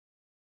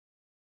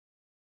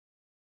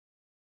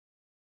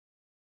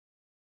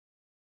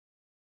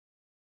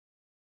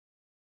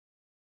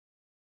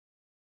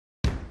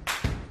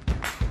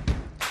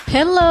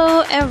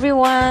Hello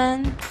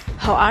everyone!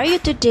 How are you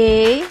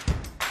today?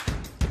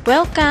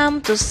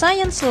 Welcome to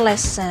science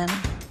lesson.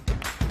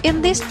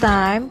 In this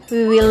time,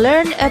 we will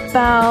learn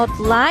about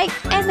light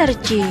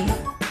energy.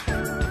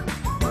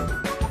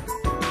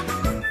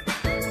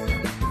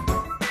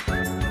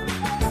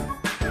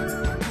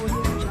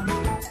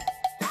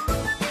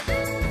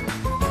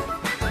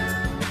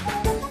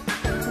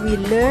 We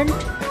learned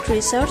three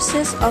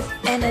sources of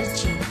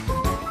energy.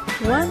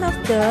 One of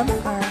them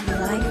are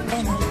light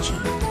energy.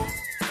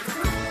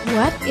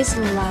 What is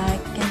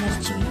light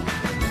energy?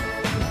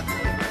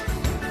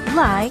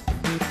 Light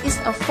is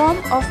a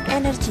form of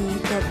energy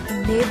that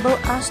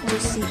enables us to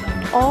see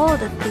all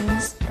the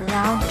things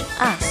around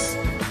us.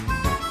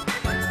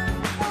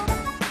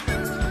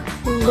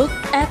 Look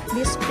at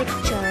this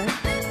picture.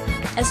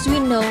 As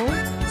we know,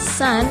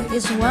 sun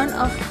is one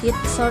of heat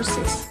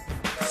sources.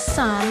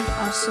 Sun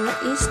also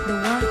is the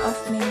one of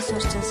main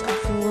sources of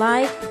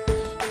light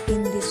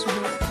in this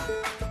world.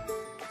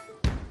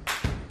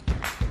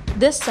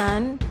 The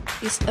sun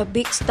is a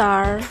big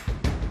star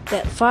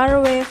that far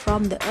away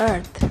from the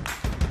earth.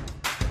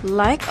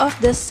 Light of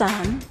the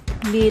sun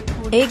needs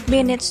 8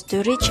 minutes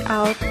to reach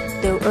out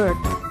the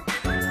earth.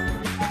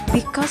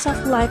 Because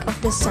of light of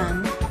the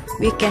sun,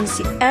 we can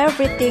see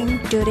everything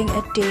during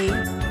a day.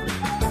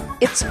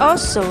 It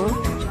also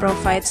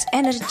provides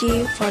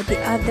energy for the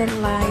other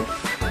life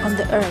on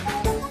the earth.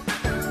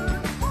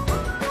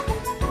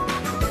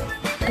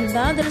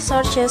 Another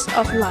sources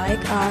of light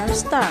are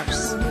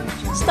stars.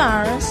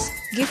 Stars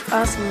give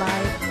us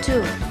light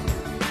too.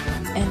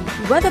 And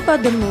what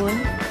about the moon?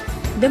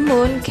 The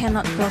moon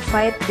cannot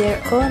provide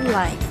their own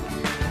light.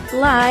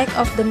 Light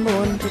of the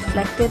moon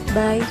reflected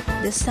by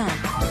the sun.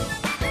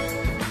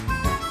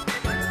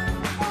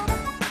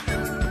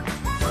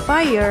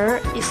 Fire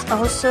is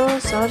also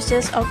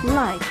sources of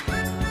light.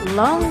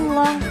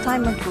 Long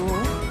time ago,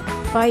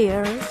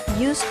 fire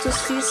used to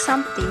see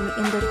something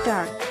in the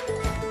dark.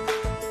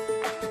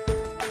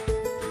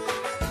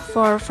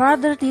 For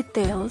further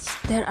details,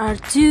 there are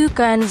two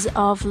kinds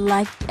of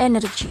light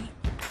energy,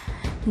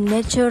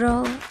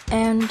 natural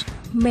and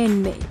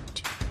man-made.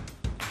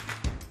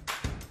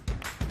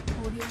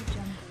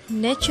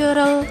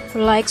 Natural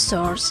light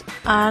sources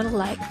are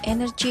like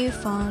energy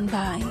found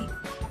by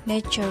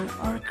nature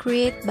or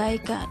created by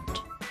God.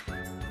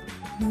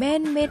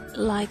 Man-made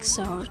light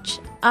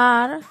sources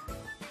are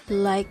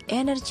like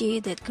energy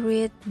that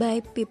created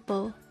by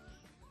people.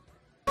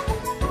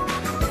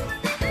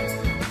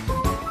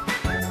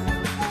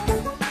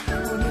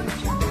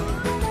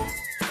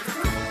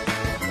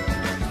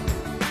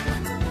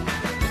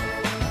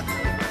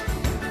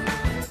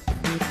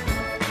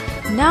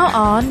 Now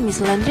on,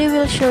 Miss Landry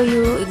will show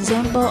you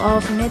example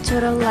of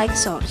natural light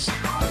source.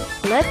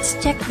 Let's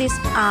check this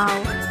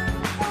out.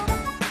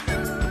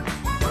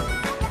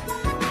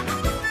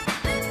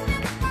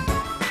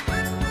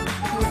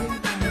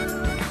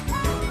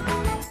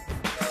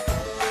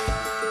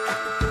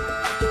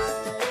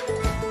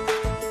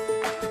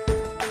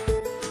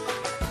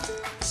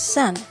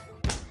 Sun.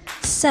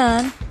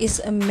 Sun is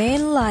a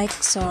main light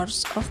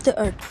source of the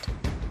earth.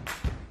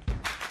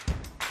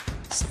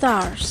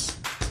 Stars.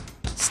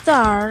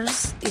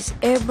 Stars is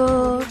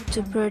able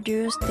to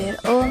produce their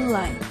own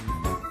light.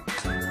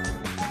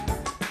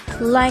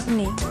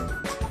 Lightning.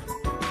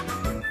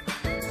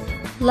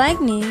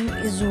 Lightning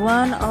is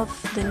one of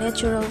the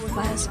natural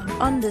flashes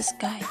on the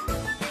sky.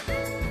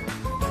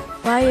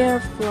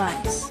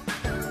 Fireflies.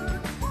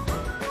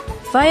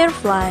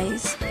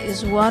 Fireflies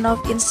is one of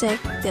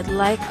insects that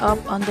light up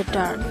on the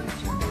dark.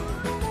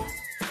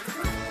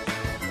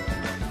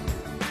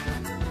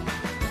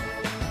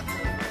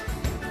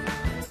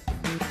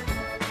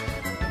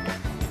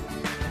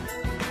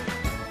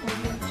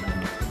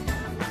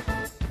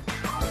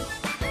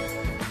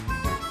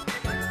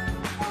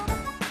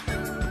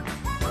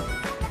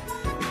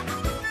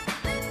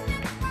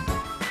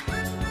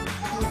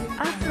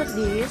 After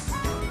this,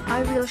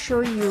 I will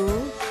show you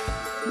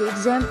the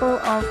example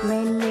of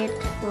man-made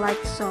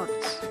light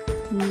source.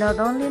 Not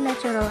only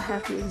natural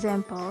have the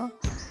example,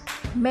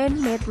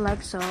 man-made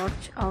light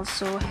source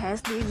also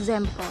has the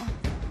example.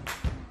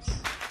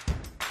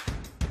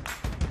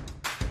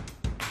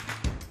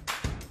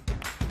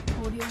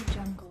 Audio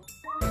Jungle.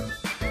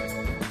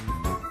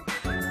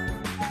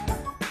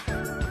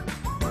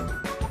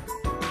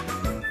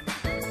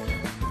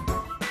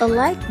 A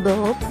light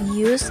bulb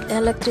uses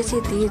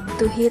electricity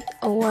to heat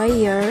a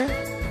wire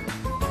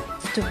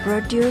to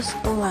produce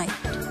a light.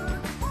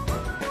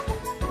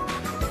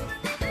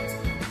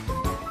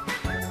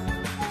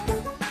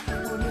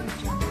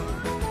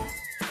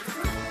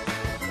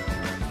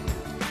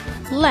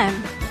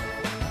 Lamp.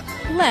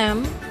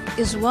 Lamp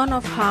is one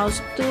of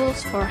house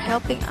tools for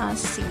helping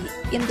us see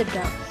in the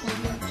dark.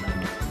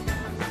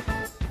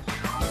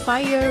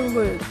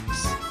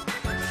 Fireworks.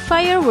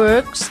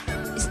 Fireworks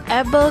is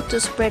able to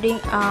spreading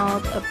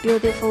out a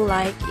beautiful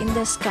light in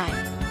the sky.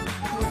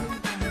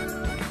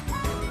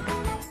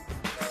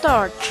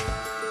 Torch.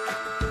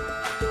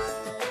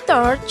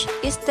 Torch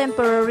is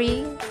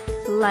temporary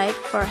light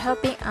for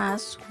helping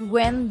us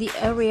when the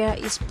area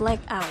is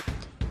blacked out.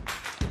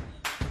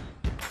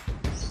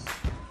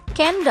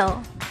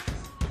 Candle.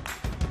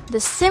 The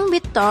same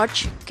with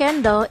torch,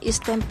 candle is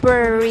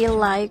temporary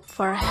light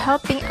for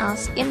helping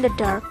us in the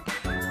dark.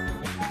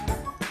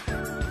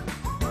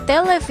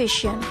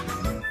 Television.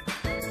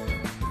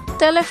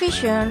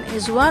 Television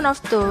is one of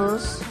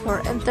tools for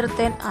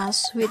entertain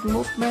us with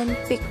movement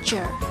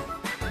picture.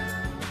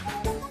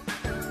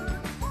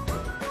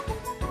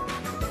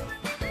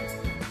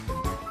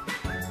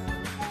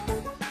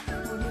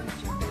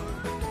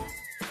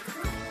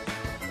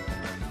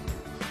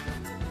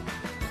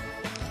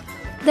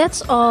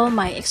 That's all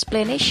my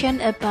explanation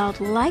about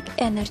light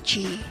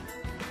energy.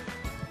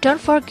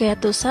 Don't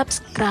forget to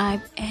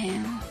subscribe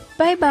and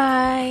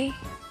bye-bye.